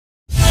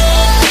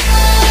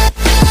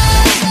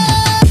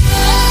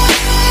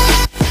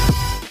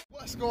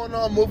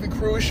going on, Movie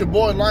Crew? It's your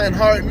boy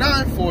Lionheart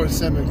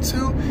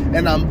 9472,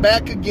 and I'm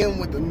back again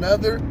with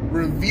another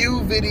review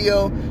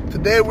video.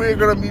 Today we're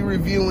going to be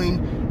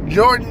reviewing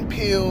Jordan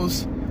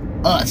Peele's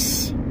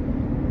Us.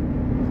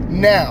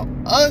 Now,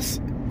 Us,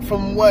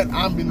 from what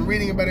I've been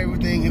reading about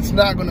everything, it's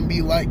not going to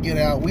be like Get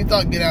Out. We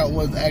thought Get Out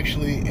was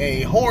actually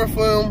a horror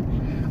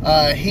film.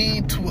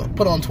 He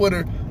put on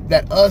Twitter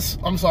that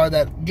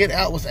that Get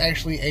Out was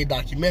actually a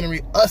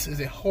documentary. Us is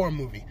a horror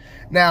movie.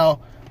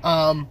 Now,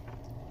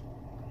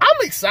 I'm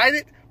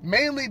excited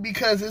mainly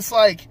because it's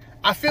like,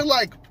 I feel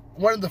like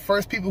one of the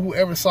first people who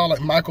ever saw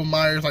like Michael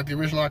Myers, like the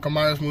original Michael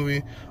Myers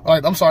movie, or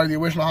like, the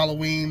original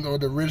Halloween, or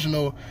the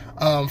original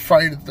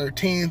Friday the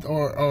 13th,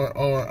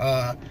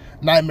 or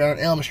Nightmare on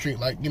Elm Street,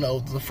 like, you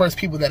know, the first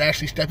people that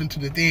actually stepped into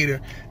the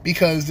theater,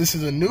 because this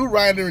is a new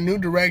writer, new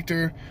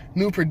director,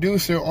 new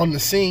producer on the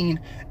scene,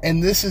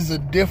 and this is a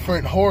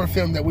different horror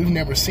film that we've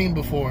never seen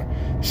before.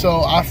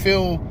 So I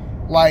feel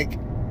like,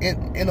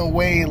 in a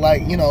way,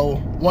 like, you know,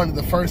 one of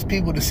the first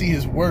people to see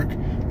his work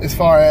as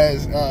far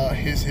as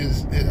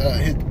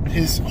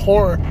his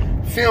horror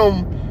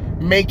film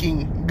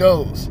making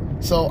goes.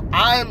 So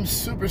I'm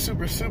super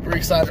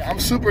excited.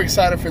 I'm super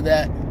excited for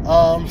that.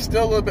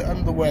 Still a little bit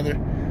under the weather,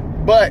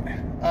 but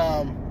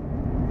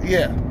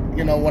yeah,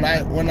 you know, when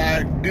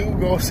I do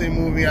go see a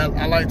movie,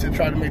 I like to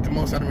try to make the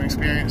most out of an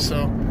experience.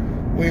 So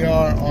we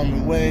are on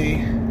the way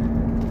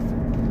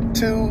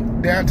to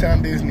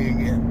Downtown Disney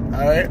again.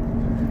 All right.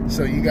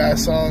 So you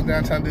guys saw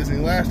Downtown Disney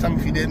last time.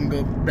 If you didn't,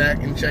 go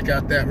back and check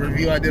out that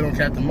review I did on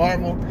Captain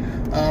Marvel.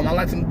 I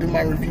like to do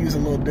my reviews a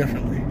little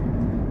differently.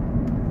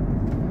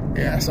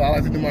 Yeah, so I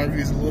like to do my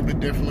reviews a little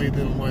bit differently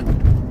than what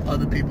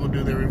other people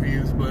do their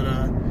reviews. But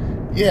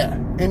yeah,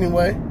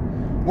 anyway,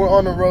 we're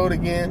on the road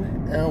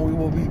again, and we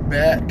will be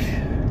back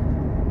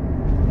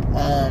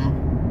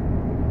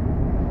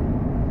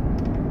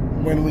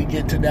when we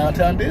get to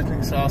Downtown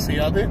Disney. So I'll see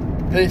y'all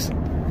then. Peace.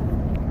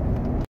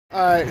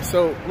 Alright,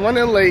 so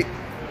running late.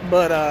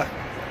 But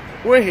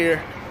we're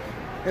here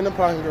in the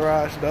parking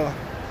garage though,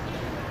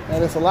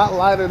 and it's a lot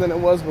lighter than it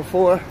was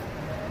before.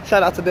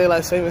 Shout out to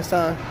Daylight Savings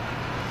Time.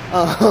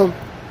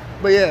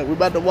 But yeah, we're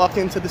about to walk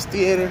into this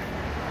theater,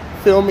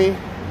 filming.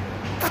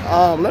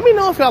 Let me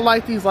know if y'all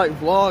like these like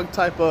vlog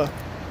type of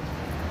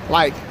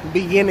like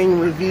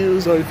beginning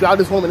reviews, or if y'all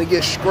just want me to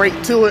get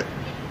straight to it,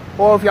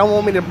 or if y'all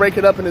want me to break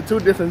it up into 2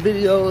 different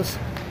videos.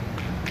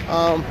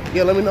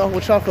 Yeah, let me know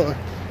what y'all feeling.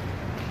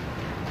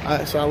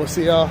 Alright, so I will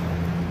see y'all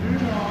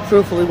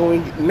truthfully when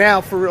we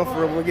for real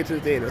when we get to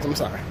the theaters. I'm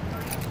sorry.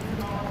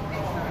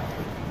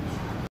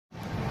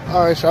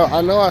 All right, y'all,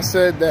 I know I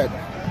said that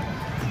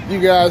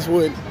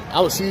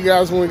I would see you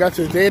guys when we got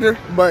to the theater,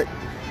 but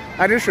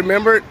I just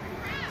remembered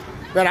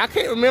that I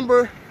can't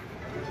remember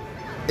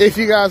if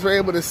you guys were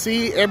able to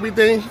see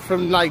everything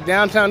from like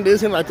Downtown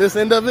Disney, like this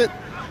end of it.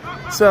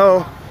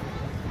 So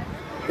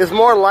it's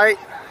more light,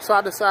 so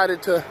I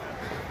decided to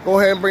go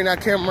ahead and bring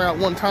that camera out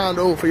one time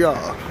over for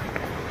y'all.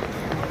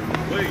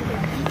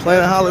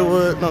 Planet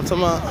Hollywood, no, I'm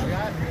talking about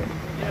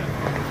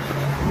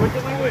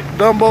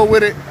Dumbo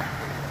with it.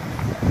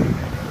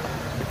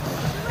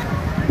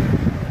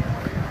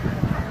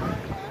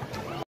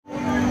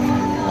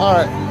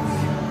 Alright,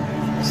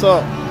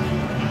 so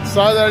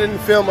sorry that I didn't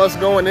film us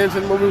going into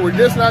the movie. We're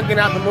just not getting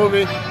out the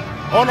movie.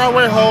 On our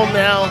way home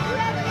now,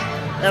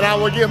 and I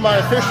will give my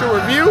official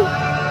review.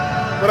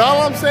 But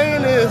all I'm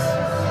saying is,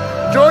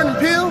 Jordan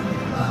Peele,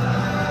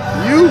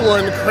 you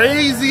one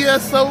crazy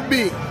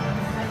SOB.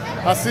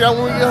 I'll see y'all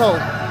when we get home.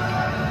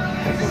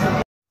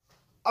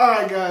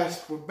 Alright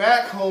guys, we're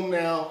back home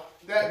now.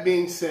 That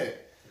being said,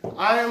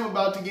 I am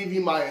about to give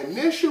you my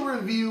initial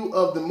review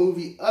of the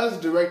movie Us,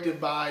 directed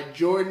by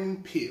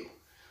Jordan Peele.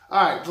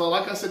 Alright, so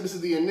like I said, this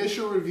is the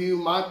initial review,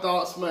 my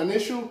thoughts, my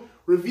initial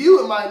review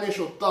and my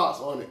initial thoughts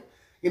on it.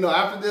 You know,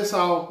 after this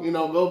I'll, you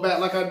know, go back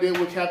like I did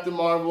with Captain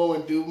Marvel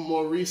and do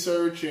more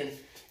research and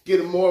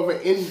get more of an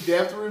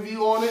in-depth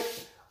review on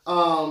it.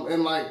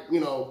 And like,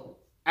 you know,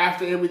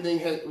 after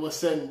everything was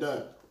said and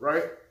done,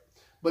 right?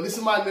 But this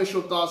is my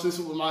initial thoughts. This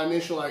is my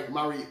initial, like,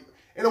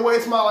 in a way,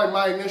 it's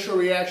my initial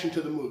reaction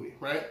to the movie,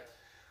 right?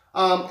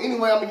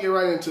 Anyway, I'm gonna get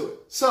right into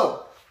it.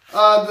 So,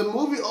 the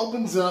movie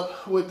opens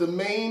up with the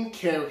main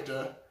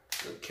character,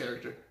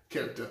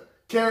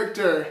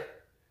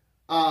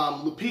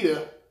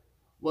 Lupita.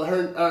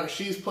 Well,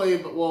 she's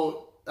played,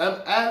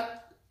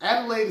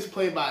 Adelaide is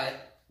played by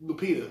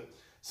Lupita.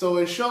 So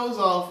it shows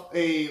off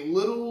a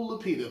little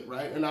Lupita,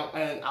 right? And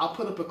I'll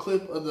put up a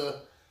clip of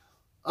little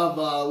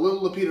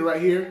Lupita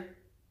right here,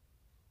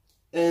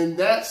 and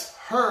that's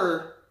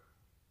her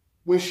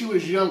when she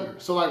was younger.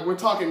 So like we're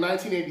talking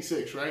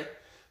 1986, right?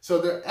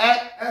 So they're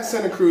at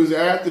Santa Cruz,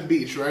 they're at the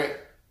beach, right?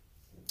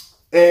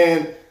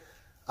 And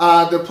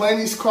they're playing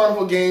these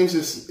carnival games.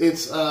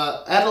 It's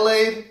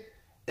Adelaide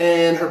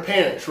and her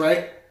parents,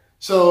 right?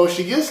 So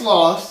she gets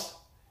lost,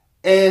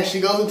 and she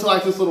goes into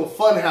like this little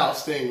fun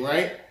house thing,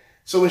 right?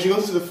 So when she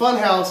goes to the fun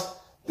house,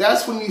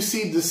 that's when you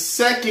see the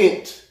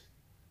second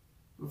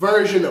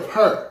version of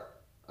her.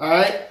 All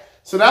right.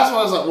 So that's why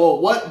I was like,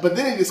 well, what? But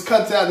then it just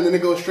cuts out and then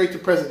it goes straight to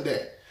present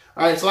day.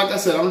 All right, so like I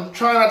said, I'm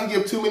trying not to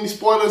give too many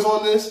spoilers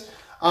on this,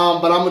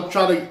 but I'm going to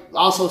try to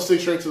also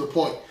stick straight to the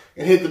point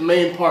and hit the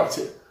main parts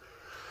here.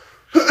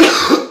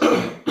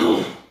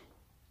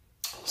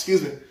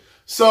 Excuse me.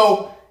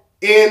 So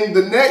in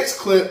the next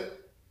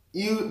clip,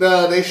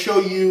 they show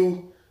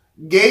you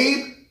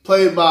Gabe,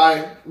 played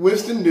by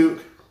Winston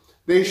Duke.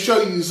 They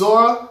show you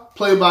Zora,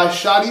 played by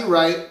Shadi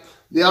Wright.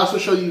 They also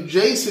show you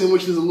Jason,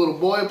 which is a little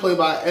boy, played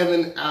by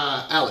Evan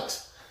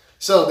Alex.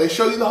 So they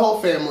show you the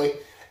whole family,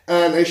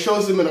 and it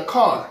shows them in a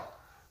car,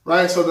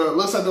 right? So it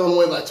looks like they're on the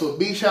way like to a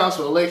beach house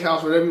or a lake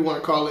house, whatever you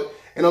want to call it.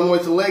 And on the way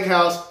to the lake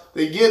house,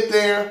 they get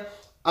there,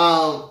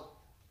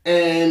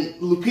 and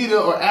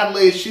Lupita or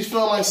Adelaide, she's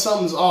feeling like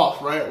something's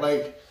off, right?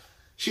 Like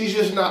she's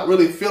just not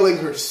really feeling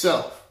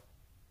herself.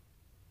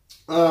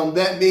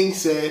 That being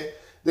said,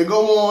 they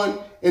go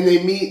on and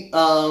they meet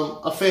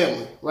a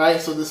family,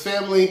 right? So this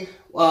family,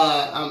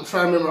 I'm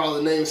trying to remember all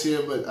the names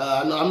here, but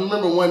I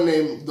remember one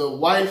name. The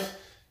wife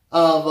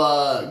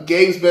of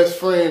Gabe's best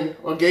friend,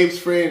 or Gabe's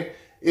friend,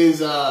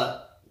 is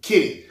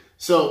Kitty.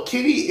 So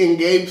Kitty and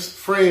Gabe's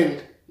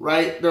friend,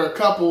 right? They're a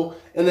couple,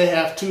 and they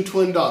have 2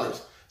 twin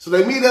daughters. So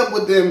they meet up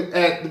with them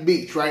at the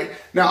beach, right?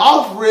 Now,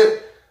 off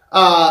rip,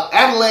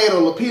 Adelaide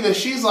or Lupita,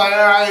 she's like,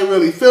 I ain't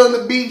really feeling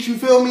the beach, you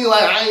feel me?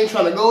 Like, I ain't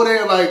trying to go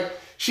there. Like,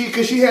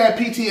 cause she had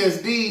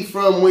PTSD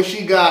from when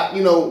she got,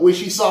 when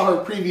she saw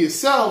her previous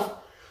self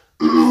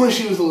when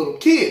she was a little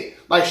kid.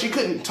 Like, she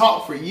couldn't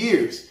talk for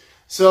years.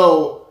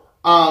 So,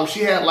 she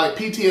had like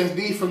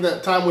PTSD from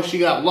that time when she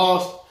got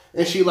lost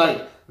and she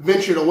like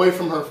ventured away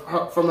from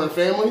her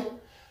family.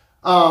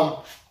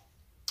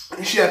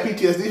 She had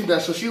PTSD from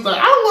that. So she was like,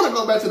 I don't want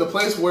to go back to the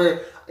place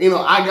where,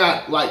 I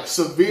got like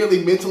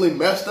severely mentally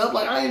messed up.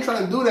 Like, I ain't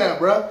trying to do that,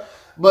 bro.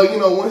 But,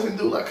 Winston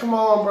Duke, like, come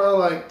on, bro.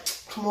 Like,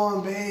 come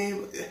on,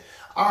 babe.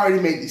 I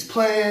already made these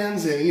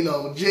plans.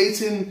 And,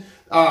 Jason,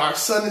 our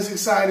son is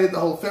excited. The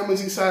whole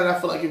family's excited. I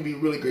feel like it'd be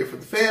really great for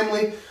the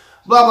family.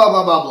 Blah,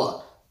 blah, blah,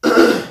 blah,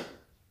 blah.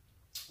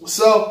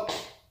 So,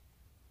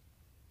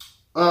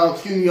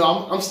 excuse me,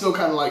 y'all. I'm still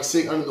kind of like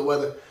sick, under the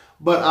weather.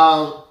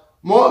 But,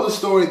 more of the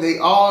story, they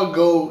all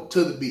go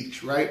to the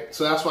beach, right?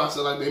 So that's why I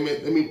said like they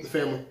meet with the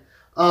family.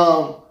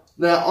 Now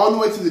on the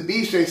way to the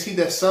beach, they see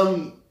that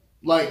some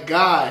like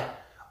guy.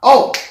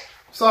 Oh,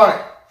 sorry,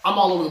 I'm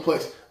all over the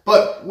place.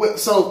 But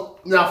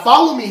so now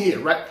follow me here,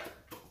 right?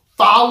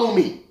 Follow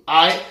me,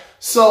 all right?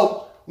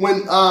 So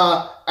when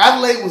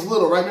Adelaide was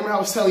little, right? Remember how I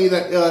was telling you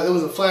that it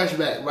was a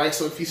flashback, right?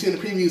 So if you see in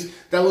the previews,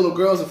 that little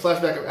girl is a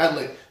flashback of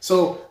Adelaide.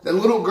 So that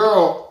little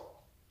girl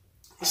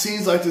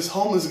sees like this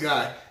homeless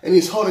guy, and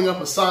he's holding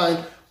up a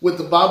sign with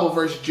the Bible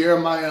verse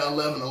Jeremiah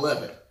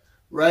 11:11,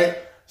 right?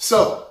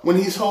 So when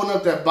he's holding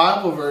up that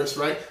Bible verse,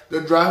 right, they're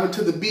driving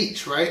to the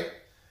beach, right?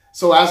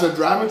 So as they're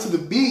driving to the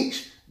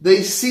beach,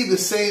 they see the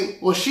same.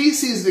 Well, she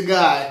sees the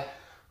guy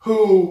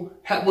who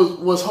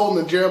was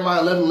holding the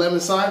Jeremiah 11:11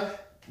 sign.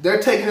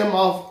 They're taking him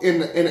off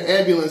in an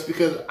ambulance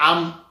because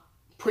I'm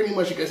pretty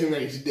much guessing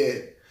that he's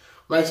dead,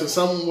 right? So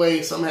some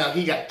way, somehow,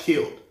 he got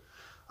killed.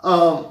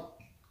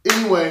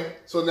 Anyway,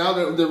 so now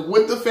they're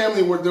with the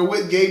family. They're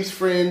with Gabe's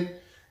friend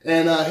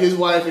and his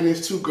wife and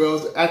his 2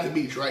 girls at the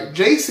beach, right?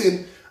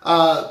 Jason,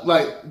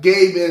 like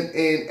Gabe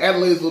and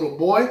Adelaide's little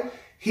boy,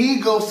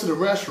 he goes to the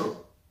restroom.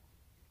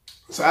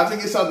 So after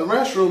he gets out of the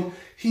restroom,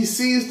 he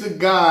sees the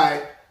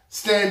guy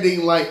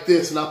standing like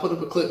this, and I'll put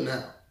up a clip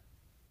now.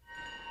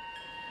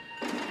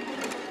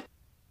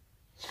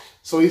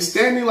 So he's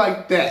standing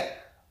like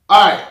that.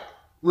 All right,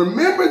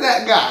 remember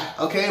that guy,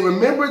 okay?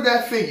 Remember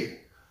that figure.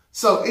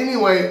 So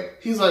anyway,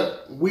 he's like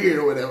weird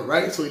or whatever,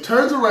 right? So he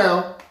turns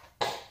around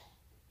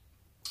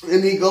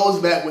and he goes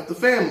back with the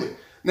family.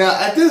 Now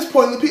at this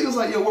point, Lupita's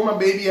like, yo, where my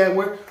baby at?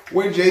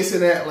 Where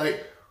Jason at?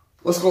 Like,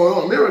 what's going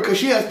on? Remember, because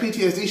she has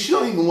PTSD, she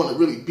don't even want to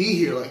really be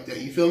here like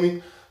that. You feel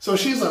me? So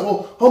she's like,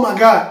 well, oh my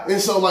God.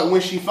 And so like when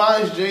she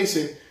finds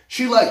Jason,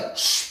 she like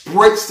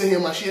sprints to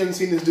him like she hasn't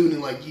seen this dude in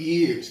like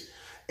years.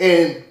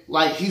 And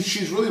like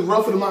she's really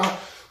roughing him out.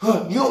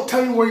 You don't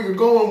tell me where you're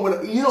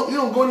going. You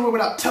don't go anywhere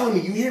without telling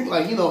me. You hear me?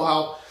 Like, you know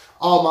how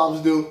all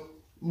moms do.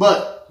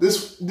 But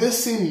this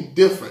seemed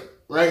different,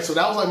 right? So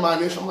that was like my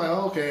initial. I'm like,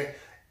 oh, okay,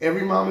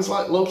 every mom is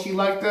like low key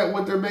like that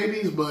with their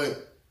babies,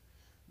 but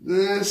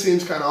this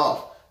seems kind of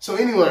off. So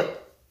anyway,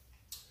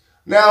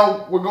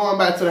 now we're going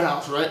back to the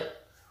house, right?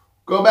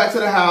 Go back to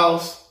the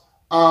house.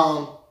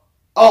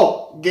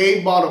 Oh,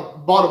 Gabe bought a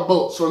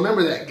boat. So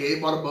remember that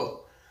Gabe bought a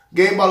boat.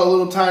 Gabe bought a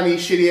little tiny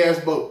shitty ass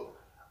boat.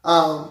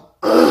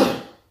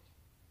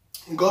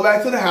 Go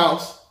back to the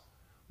house,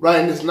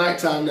 right? And it's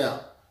nighttime now.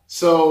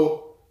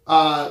 So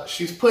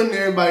she's putting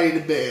everybody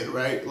to bed,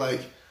 right? Like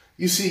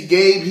you see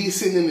Gabe, he's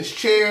sitting in his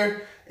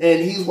chair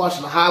and he's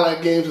watching the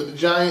highlight games of the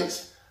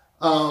Giants.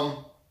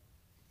 San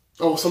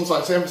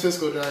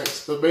Francisco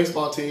Giants, the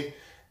baseball team.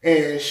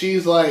 And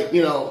she's like,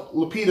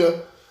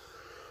 Lupita,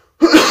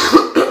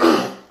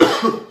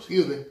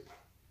 excuse me,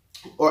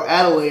 or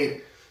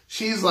Adelaide,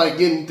 she's like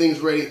getting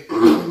things ready,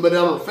 but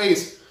on her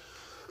face,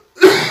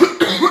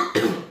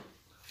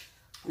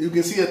 you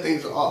can see that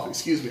things are off.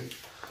 Excuse me.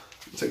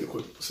 Take a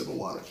quick sip of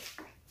water.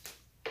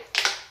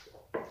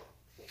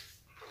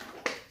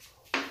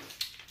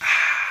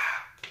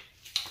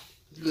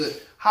 good,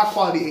 high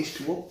quality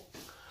H2O.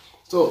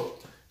 So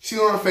she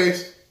on her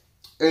face,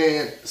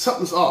 and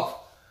something's off.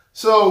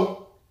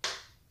 So,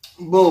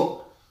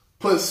 boom,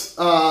 goes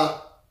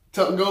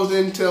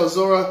in, tells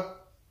Zora,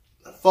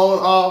 phone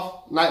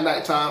off,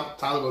 night time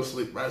to go to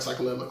sleep, right? It's like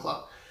 11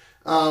 o'clock.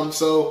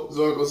 So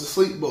Zora goes to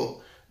sleep, boom.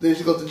 Then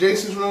she goes to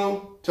Jason's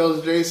room,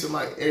 tells Jason,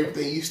 like,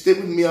 everything, you stick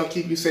with me, I'll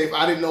keep you safe.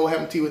 I didn't know what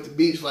happened to you at the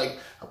beach. Like,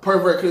 a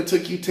pervert could have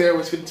took you,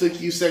 terrorists could have took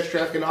you, sex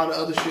trafficking, all the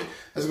other shit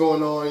that's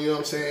going on, you know what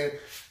I'm saying?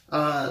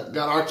 Got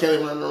R. Kelly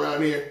running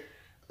around here.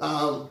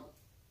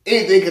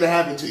 Anything could have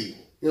happened to you,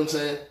 you know what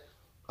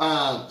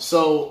I'm saying?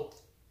 So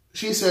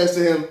she says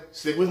to him,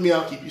 stick with me,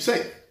 I'll keep you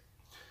safe.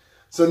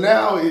 So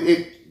now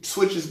it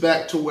switches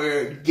back to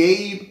where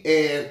Gabe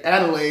and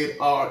Adelaide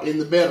are in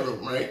the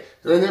bedroom, right?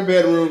 They're in their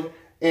bedroom,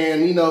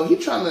 and you know,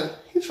 he's trying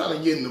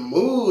to get in the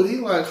mood. He's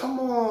like, come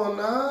on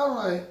now,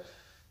 like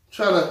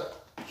trying to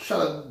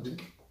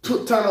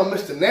turn on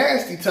Mr.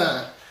 Nasty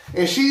time.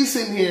 And she's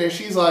sitting here and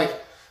she's like,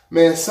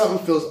 man,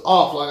 something feels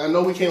off. Like, I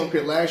know we came up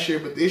here last year,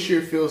 but this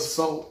year feels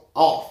so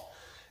off.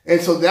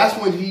 And so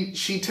that's when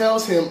she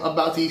tells him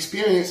about the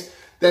experience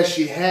that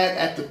she had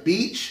at the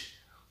beach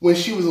when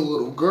she was a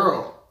little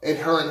girl, and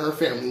her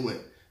family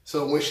went.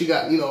 So when she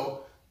got, you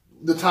know,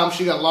 the time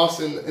she got lost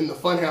in the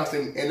fun house,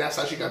 and that's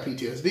how she got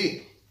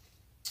PTSD.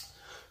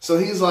 So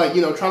he's like,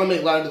 you know, trying to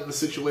make light of the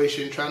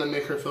situation, trying to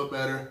make her feel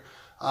better.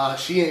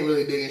 She ain't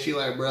really digging. She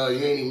like, bro,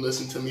 you ain't even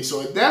listening to me.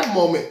 So at that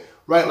moment,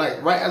 right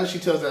after she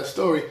tells that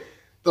story,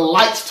 the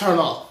lights turn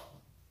off.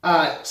 All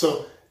right,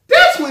 so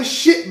that's when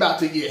shit about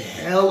to get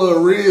hella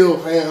real,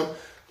 fam.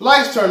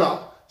 Lights turn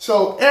off.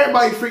 So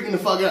everybody freaking the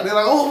fuck out. They're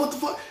like, oh, what the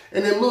fuck?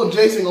 And then little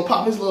Jason gonna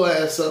pop his little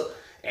ass up.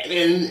 And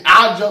then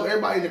I'll jump,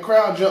 everybody in the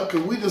crowd jump,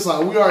 because we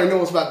already know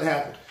what's about to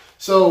happen.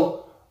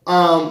 So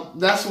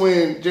that's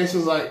when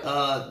Jason's like,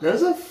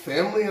 there's a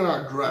family in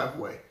our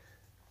driveway.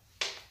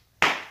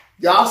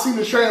 Y'all seen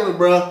the trailer,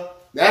 bruh.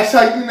 That's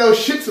how you know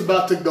shit's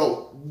about to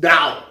go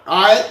down.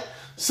 Alright?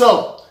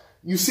 So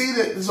you see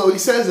that, so he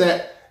says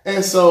that,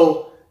 and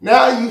so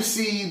now you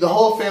see the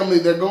whole family,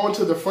 they're going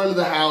to the front of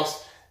the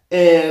house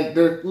and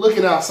they're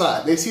looking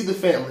outside. They see the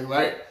family,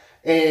 right?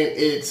 And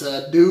it's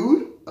a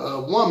dude,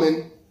 a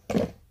woman,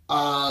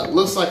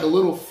 looks like a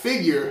little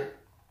figure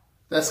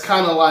that's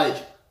kind of like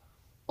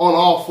on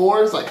all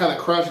fours, like kind of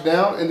crouched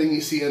down, and then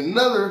you see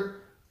another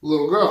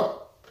little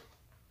girl.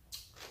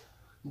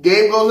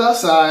 Gabe goes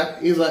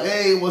outside. He's like,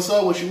 hey, what's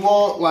up? What you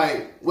want?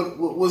 Like,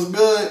 what's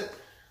good?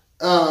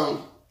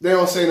 They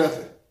don't say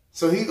nothing.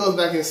 So he goes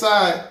back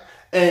inside,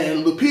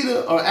 and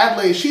Lupita, or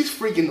Adelaide, she's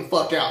freaking the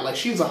fuck out. Like,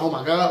 she's like, oh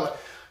my God. Like,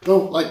 no,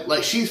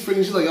 like she's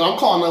freaking. She's like, I'm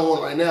calling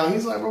 911 right now.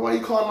 He's like, bro, why are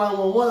you calling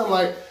 911? I'm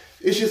like,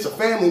 it's just a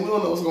family. We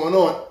don't know what's going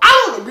on.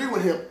 I don't agree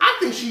with him. I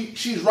think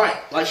she's right.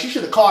 Like, she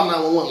should have called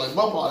 911. Like,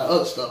 bump all that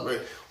other stuff,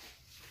 right?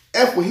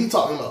 F what he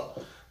talking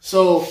about.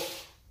 So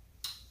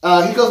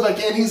he goes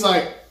back in. He's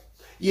like,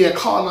 yeah,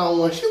 call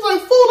 911. She's like,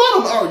 fool, I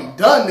done already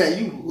done that.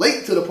 You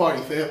late to the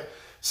party, fam.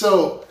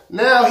 So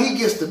now he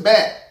gets the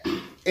bat,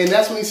 and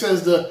that's when he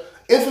says the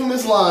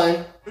infamous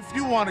line, if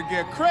you want to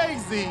get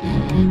crazy,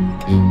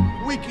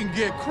 we can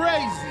get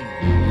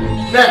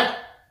crazy. Now,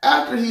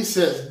 after he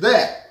says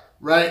that,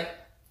 right,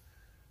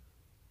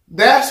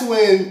 that's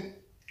when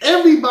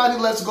everybody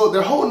lets go.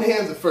 They're holding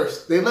hands at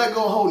first. They let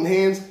go holding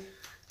hands.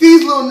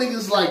 These little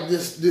niggas like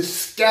this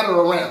scatter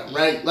around,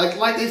 right?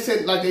 Like they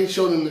said, like they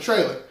showed in the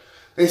trailer.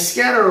 They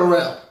scatter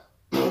around,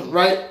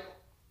 right?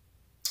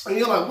 And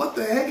you're like, what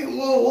the heck?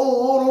 Whoa,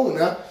 hold on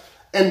now.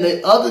 And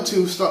the other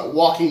two start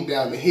walking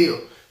down the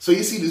hill. So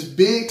you see this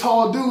big,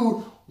 tall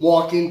dude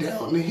walking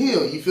down the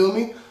hill. You feel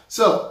me?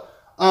 So,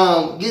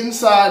 get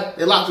inside.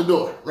 They lock the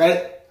door,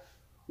 right?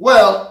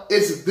 Well,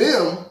 it's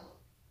them,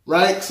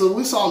 right? So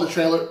we saw in the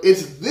trailer.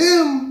 It's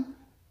them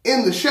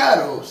in the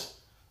shadows.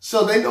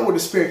 So they know where the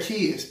spare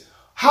key is.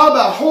 How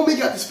about homie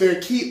got the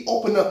spare key,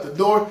 open up the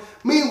door.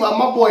 Meanwhile,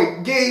 my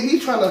boy Gabe, he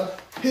trying to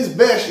his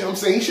best, you know what I'm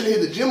saying? He should have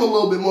hit the gym a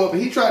little bit more, but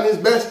he trying his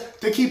best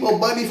to keep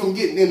old Buddy from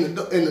getting in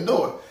the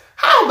door.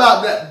 How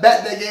about that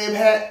bat that Gabe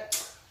had?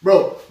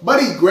 Bro,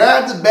 Buddy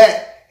grabbed the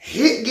bat,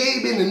 hit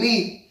Gabe in the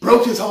knee,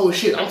 broke his whole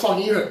shit. I'm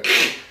talking, you heard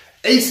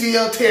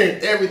ACL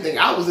tearing everything.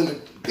 I was in the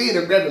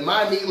theater grabbing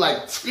my knee,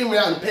 like screaming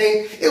out in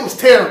pain. It was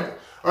terrible,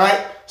 all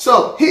right?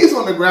 So he's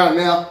on the ground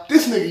now.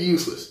 This nigga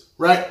useless,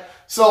 right?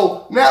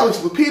 So now it's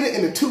Lupita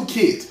and the two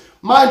kids.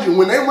 Mind you,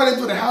 when they run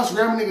into the house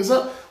grabbing niggas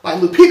up, like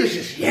Lupita's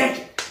just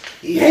yanking.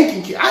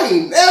 Yanking. I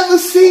ain't never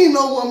seen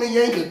no woman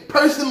yank a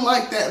person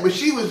like that, but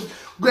she was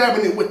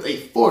grabbing it with a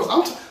force.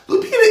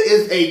 Lupita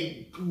is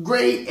a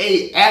grade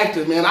A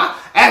actor, man.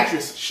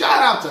 Actress.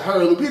 Shout out to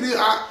her,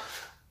 Lupita.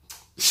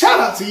 Shout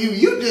out to you.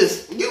 You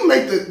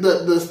make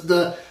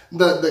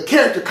the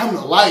character come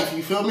to life.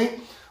 You feel me?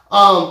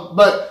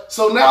 But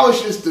so now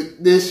it's just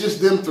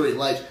them three,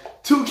 like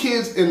two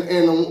kids and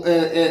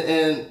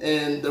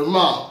their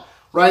mom,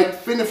 right,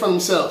 fending for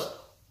themselves.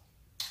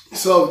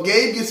 So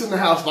Gabe gets in the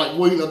house, like,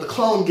 well, you know, the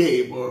clone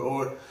Gabe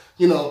or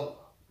you know,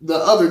 the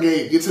other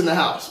Gabe gets in the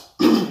house.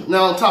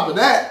 Now on top of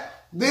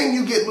that, then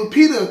you get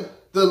Lupita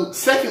the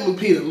second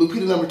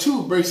Lupita number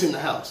 2, breaks in the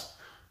house,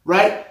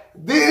 right?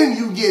 Then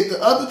you get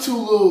the other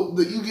two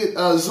you get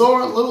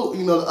Zora,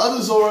 the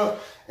other Zora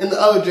and the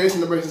other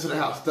Jason that breaks into the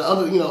house. The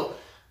other,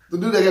 the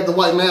dude that got the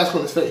white mask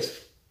on his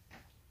face.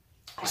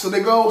 So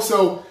they go,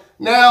 so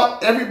now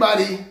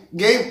everybody,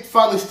 Gabe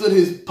finally stood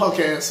his punk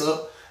ass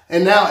up,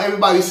 and now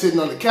everybody's sitting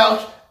on the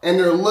couch and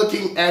they're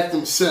looking at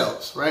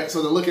themselves, right?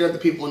 So they're looking at the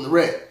people in the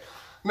red.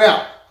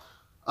 Now,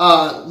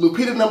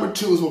 Lupita number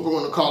 2 is what we're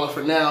going to call her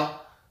for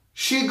now.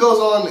 She goes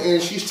on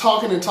and she's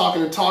talking and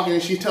talking and talking,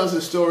 and she tells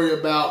a story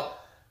about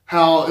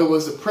how it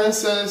was the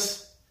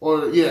princess,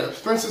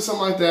 princess,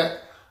 something like that,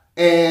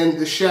 and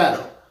the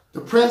shadow.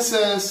 The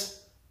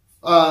princess,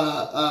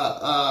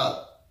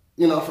 for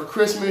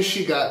Christmas,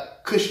 she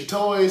got cushy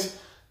toys,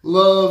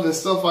 love, and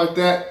stuff like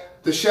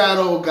that. The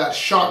shadow got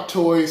sharp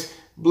toys,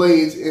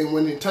 blades, and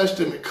when they touched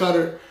them, it cut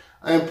her.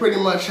 And pretty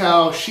much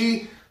how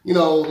she,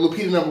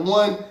 Lupita number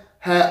 1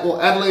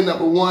 Adelaide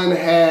number 1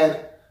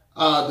 had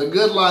the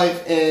good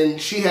life,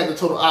 and she had the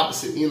total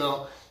opposite.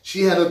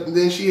 She had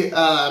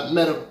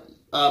met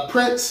a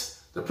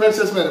prince. The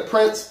princess met a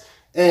prince,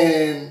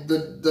 and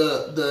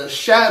the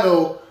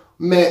shadow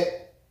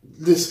met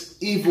this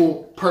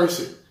evil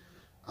person.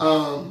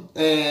 And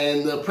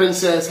the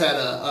princess had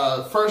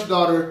a first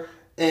daughter,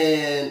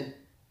 and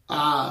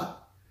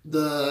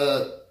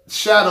the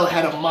shadow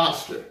had a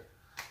monster.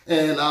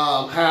 And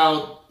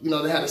how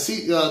they had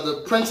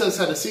the princess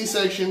had a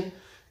C-section,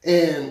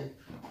 and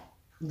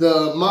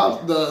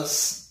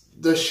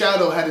the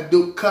shadow had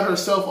to cut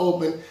herself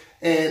open,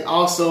 and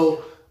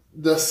also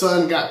the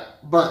son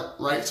got burnt,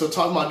 right? So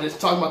talking about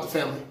the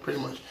family pretty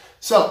much.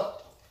 So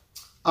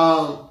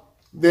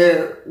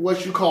they're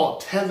what you call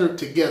tethered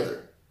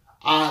together.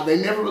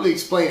 They never really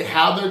explain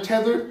how they're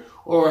tethered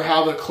or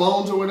how they're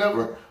clones or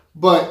whatever,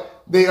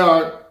 but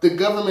the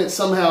government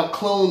somehow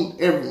cloned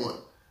everyone.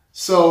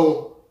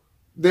 So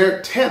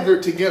they're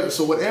tethered together.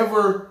 So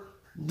whatever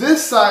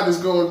this side is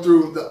going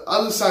through, the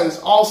other side is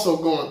also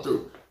going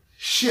through.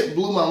 Shit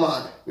blew my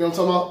mind. You know what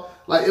I'm talking about?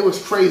 Like, it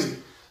was crazy.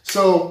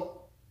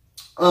 So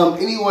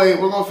anyway,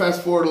 we're going to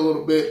fast forward a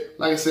little bit.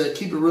 Like I said,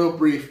 keep it real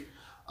brief.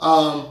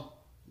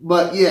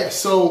 But yeah,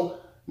 so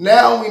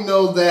now we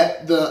know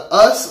that the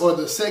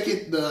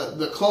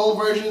clone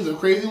versions, the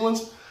crazy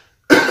ones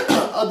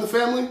of the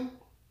family,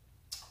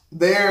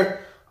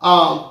 they're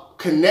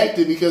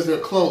connected because they're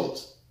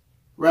clones,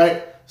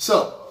 right?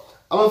 So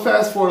I'm going to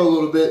fast forward a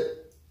little bit.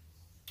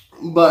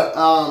 But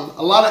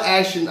a lot of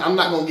action, I'm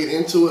not going to get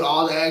into it,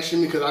 all the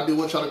action, because I do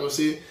want y'all to go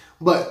see it.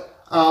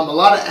 But a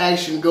lot of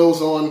action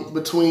goes on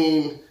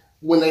between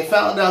when they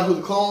found out who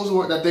the clones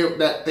were, that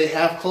they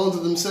have clones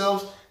of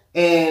themselves,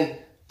 and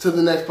to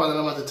the next part that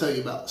I'm about to tell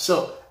you about.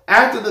 So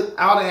after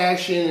all the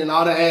action and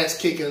all the ass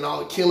kicking and all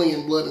the killing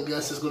and blood and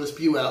guts is going to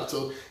spew out.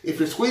 So if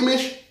you're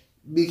squeamish,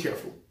 be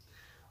careful.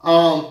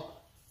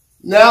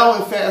 Now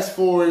we fast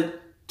forward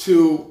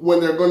to when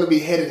they're going to be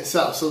headed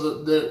south.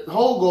 So the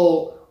whole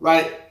goal,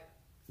 right?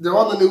 They're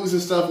on the news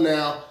and stuff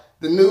now.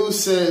 The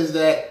news says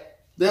that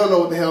they don't know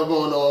what the hell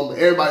going on, but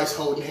everybody's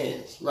holding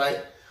hands, right?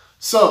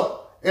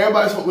 So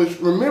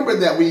remember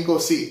that when you go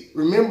see it.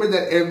 Remember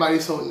that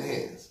everybody's holding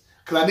hands.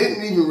 Because I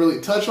didn't even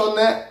really touch on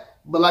that.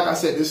 But like I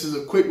said, this is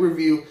a quick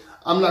review.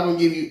 I'm not going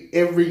to give you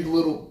every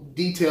little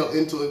detail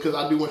into it because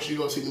I do want you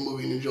to go see the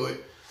movie and enjoy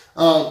it.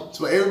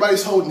 So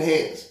everybody's holding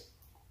hands.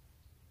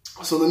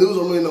 So the news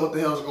don't really know what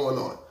the hell's going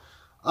on.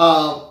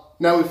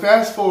 Now we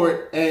fast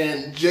forward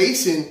and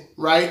Jason,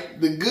 right,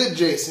 the good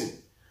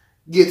Jason,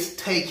 gets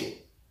taken.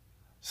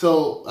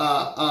 So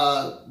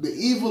the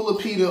evil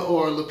Lupita,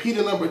 or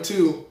Lupita number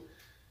 2,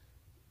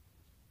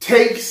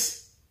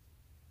 takes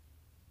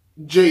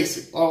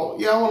Jason. Oh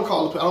yeah, I want to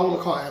call Lupita. I don't want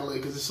to call Adelaide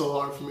because it's so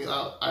hard for me.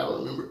 I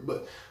don't remember it,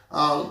 but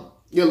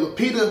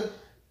Lupita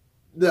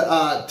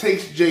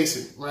takes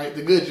Jason, right,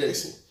 the good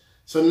Jason.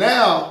 So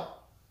now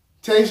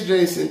takes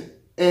Jason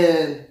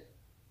and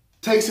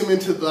takes him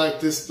into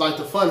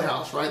the fun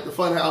house, right? The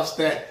fun house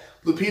that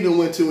Lupita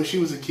went to when she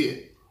was a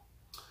kid.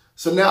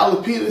 So now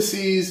Lupita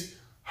sees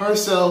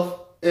herself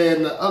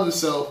and the other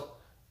self,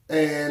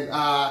 and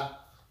I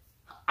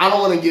don't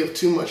want to give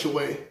too much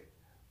away,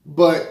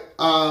 but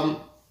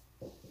the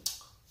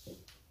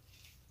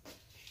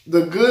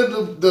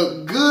good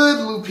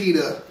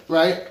Lupita,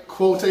 right?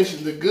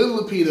 Quotation, the good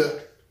Lupita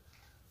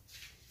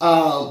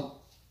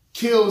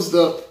kills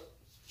the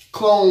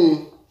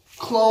clone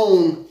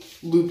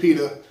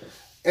Lupita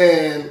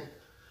and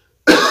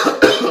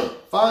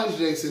finds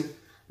Jason.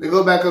 They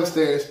go back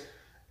upstairs.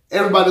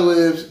 Everybody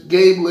lives.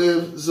 Gabe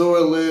lives.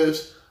 Zora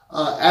lives.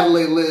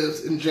 Adelaide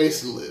lives. And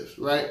Jason lives,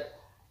 right?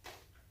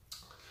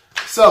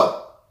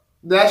 So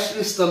that's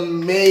just the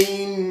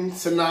main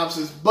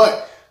synopsis.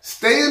 But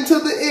stay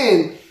until the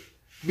end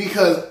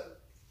because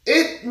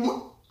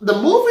the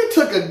movie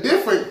took a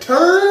different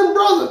turn,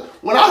 brother.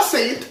 When I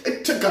say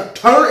it took a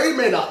turn, it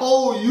made a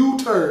whole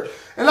U-turn.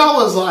 And I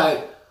was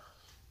like,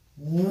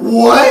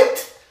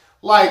 what?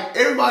 Like,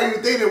 everybody in the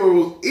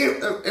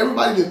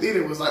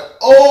theater was like,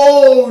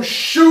 oh,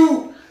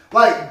 shoot.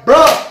 Like,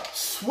 bruh,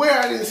 swear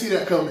I didn't see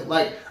that coming.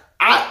 Like,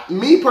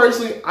 Me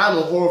personally, I'm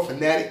a horror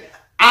fanatic.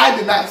 I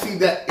did not see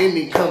that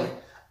ending coming.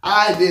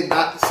 I did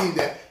not see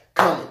that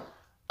coming.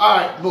 All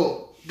right,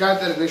 boom. Got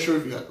that initial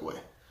review out the way.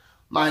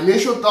 My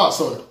initial thoughts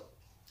on it.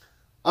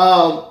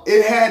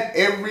 It had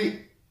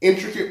every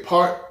intricate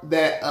part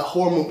that a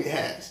horror movie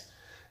has.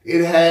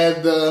 It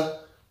had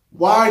the,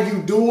 why are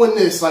you doing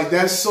this? Like,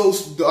 that's so,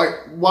 like,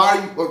 why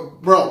are you,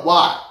 bro,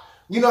 why?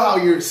 You know how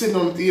you're sitting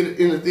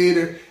in the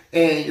theater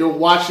and you're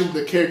watching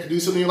the character do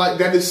something, you're like,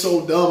 that is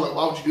so dumb. Like,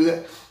 why would you do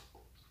that?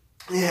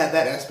 It had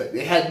that aspect.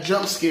 It had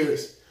jump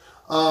scares.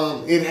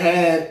 It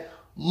had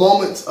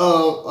moments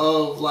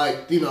of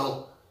like, you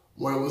know,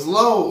 where it was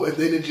low and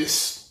then it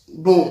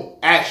just, boom,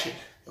 action.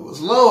 It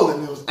was low,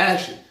 then it was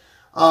action.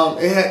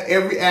 It had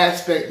every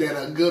aspect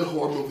that a good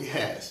horror movie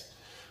has.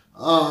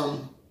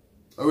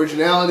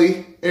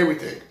 Originality,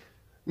 everything.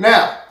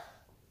 Now,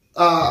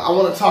 I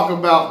want to talk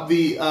about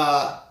the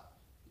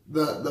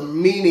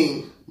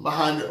meaning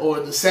behind it, or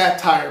the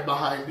satire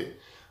behind it.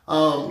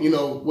 You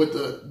know, with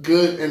the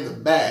good and the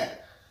bad.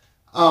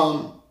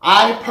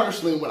 I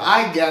personally, what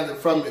I gathered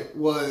from it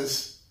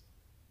was,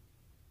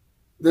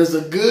 there's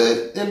a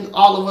good in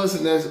all of us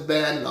and there's a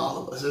bad in all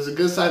of us. There's a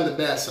good side and a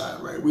bad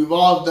side, right? We've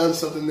all done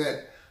something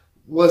that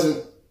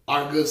wasn't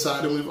our good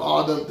side, and we've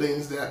all done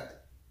things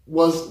that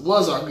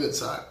was our good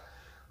side.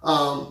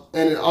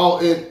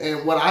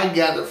 And what I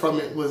gathered from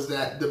it was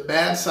that the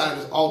bad side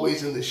is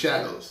always in the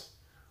shadows,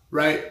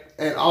 right?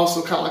 And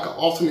also kind of like an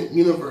alternate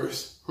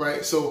universe,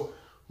 right? So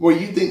where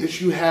you think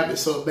that you have it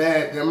so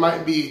bad, there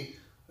might be,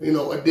 you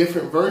know, a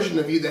different version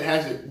of you that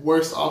has it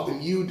worse off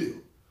than you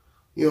do.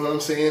 You know what I'm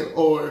saying?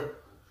 Or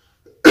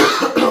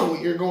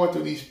when you're going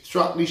through these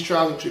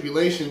trials and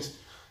tribulations,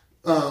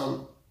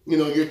 you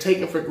know, you're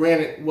taking for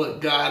granted what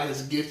God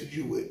has gifted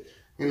you with.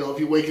 You know, if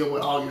you wake up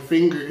with all your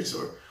fingers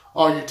or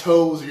all your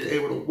toes, you're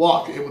able to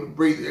walk, you're able to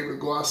breathe, you're able to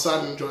go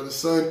outside and enjoy the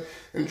sun,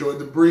 enjoy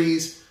the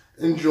breeze,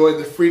 enjoy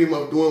the freedom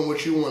of doing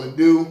what you want to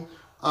do,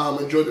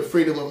 enjoy the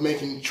freedom of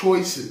making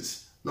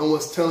choices. No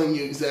one's telling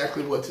you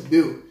exactly what to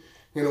do.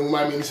 You know, we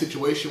might be in a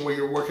situation where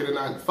you're working a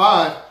 9 to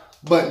 5,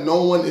 but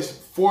no one is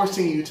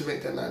forcing you to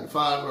make that 9 to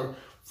 5 or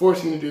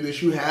forcing you to do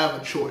this. You have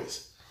a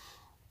choice.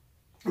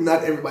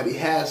 Not everybody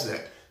has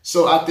that.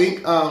 So I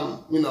think,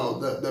 you know,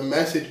 the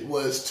message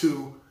was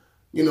to,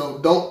 you know,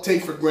 don't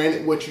take for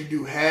granted what you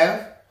do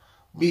have,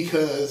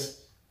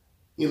 because,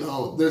 you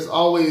know, there's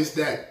always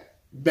that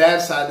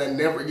bad side that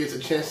never gets a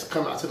chance to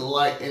come out to the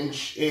light and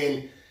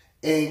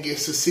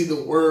gets to see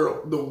the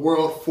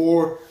world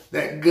for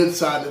that good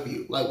side of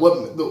you. Like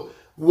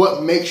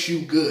what makes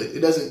you good.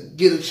 It doesn't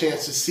get a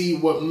chance to see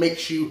what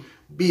makes you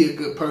be a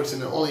good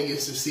person. It only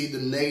gets to see the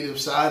negative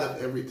side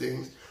of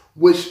everything,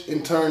 which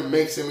in turn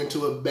makes him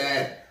into a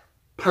bad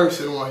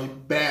person or a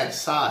bad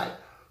side.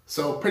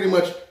 So pretty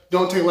much,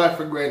 don't take life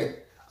for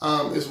granted.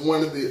 Is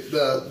one of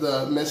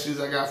the messages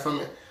I got from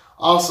it.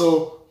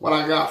 Also, what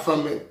I got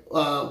from it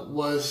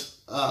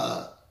was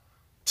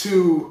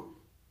to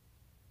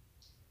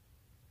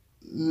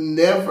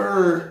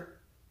never,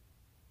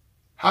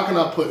 how can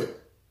I put it?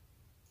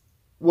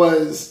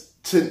 Was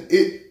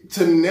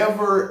to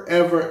never,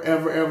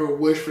 ever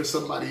wish for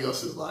somebody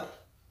else's life,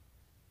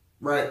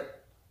 right?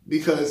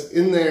 Because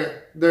in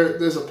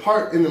there's a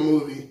part in the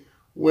movie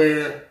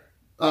where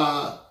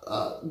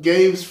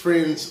Gabe's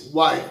friend's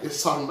wife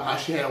is talking about how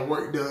she had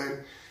work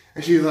done,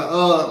 and she's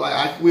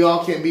like, we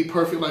all can't be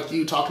perfect like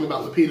you, talking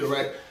about Lupita,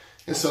 right?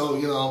 And so,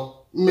 you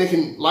know,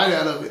 making light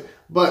out of it.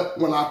 But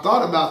when I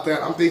thought about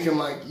that, I'm thinking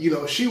like, you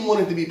know, she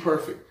wanted to be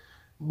perfect,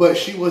 but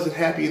she wasn't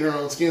happy in her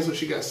own skin, so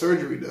she got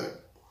surgery done.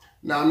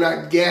 Now, I'm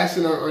not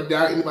gassing or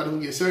doubting anybody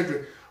who gets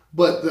surgery,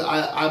 but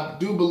I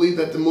do believe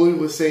that the movie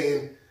was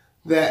saying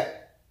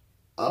that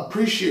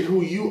appreciate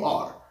who you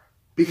are,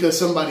 because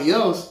somebody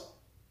else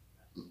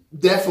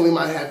definitely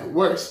might have it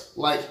worse.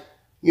 Like,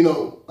 you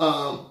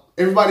know,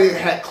 everybody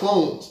had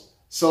clones.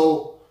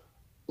 So,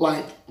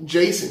 like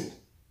Jason,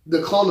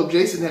 the clone of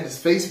Jason had his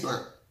face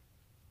burnt.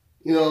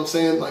 You know what I'm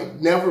saying? Like,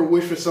 never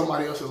wish for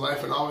somebody else's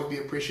life, and always be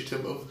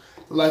appreciative of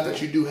the life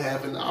that you do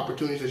have and the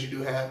opportunities that you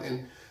do have,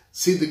 and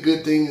see the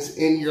good things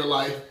in your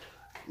life.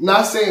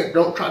 Not saying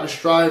don't try to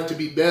strive to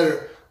be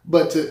better,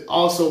 but to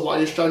also, while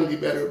you're striving to be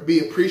better, be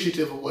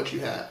appreciative of what you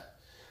have.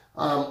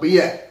 But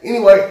yeah,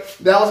 anyway,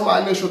 that was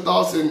my initial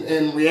thoughts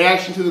and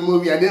reaction to the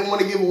movie. I didn't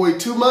want to give away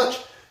too much.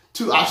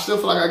 I still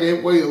feel like I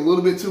gave away a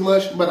little bit too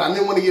much, but I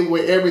didn't want to give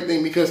away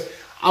everything, because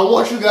I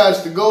want you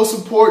guys to go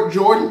support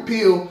Jordan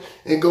Peele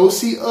and go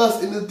see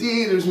us in the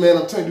theaters, man.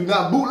 I'm telling you, do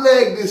not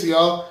bootleg this,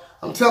 y'all.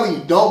 I'm telling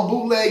you, don't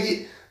bootleg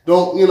it.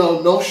 Don't, you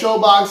know, no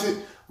showbox it.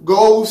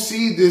 Go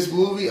see this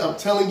movie. I'm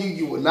telling you,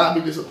 you will not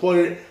be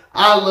disappointed.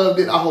 I loved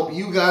it. I hope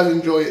you guys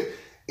enjoy it.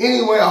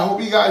 Anyway, I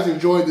hope you guys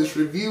enjoyed this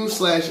review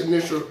 /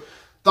 initial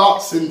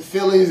thoughts and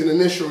feelings and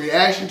initial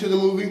reaction to the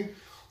movie.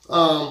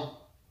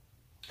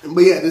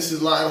 But yeah, this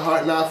is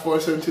Lionheart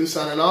 9472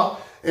 signing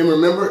off. And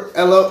remember,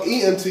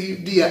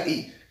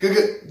 LOENTUDIE.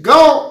 Good.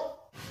 Go!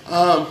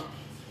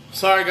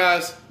 Sorry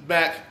guys,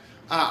 back.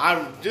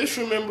 I just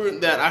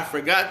remembered that I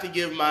forgot to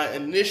give my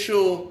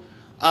initial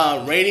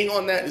rating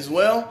on that as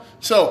well.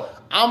 So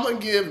I'm going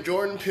to give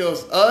Jordan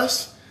Peele's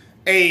Us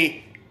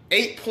a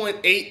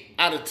 8.8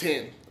 out of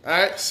 10. All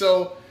right,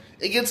 so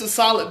it gets a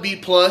solid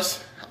B+,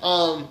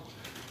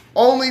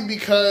 only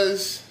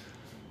because,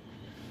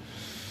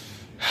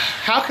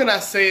 how can I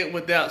say it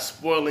without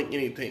spoiling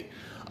anything?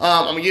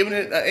 I'm giving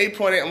it an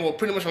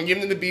 8.8. I'm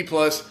giving it a B+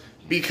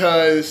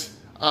 because,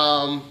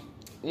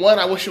 one,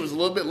 I wish it was a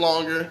little bit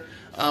longer.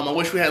 I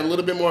wish we had a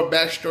little bit more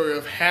backstory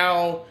of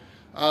how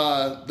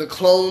the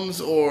clones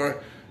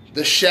or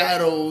the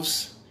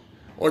shadows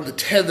or the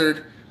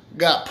tethered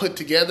got put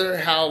together,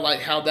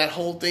 how that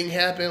whole thing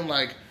happened,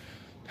 like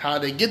how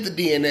they get the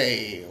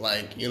DNA,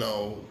 like, you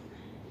know,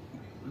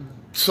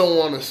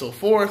 so on and so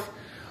forth.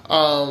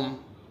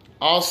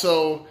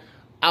 Also,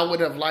 I would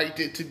have liked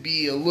it to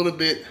be a little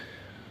bit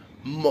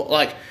more,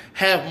 like,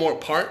 have more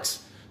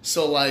parts.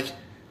 So, like,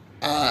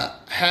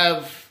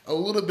 have a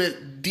little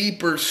bit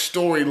deeper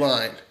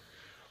storyline,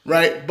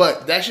 right?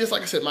 But that's just,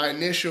 like I said, my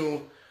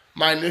initial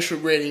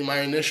rating,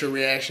 my initial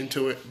reaction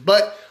to it.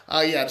 But, yeah,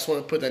 I just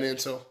want to put that in,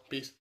 so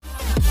peace.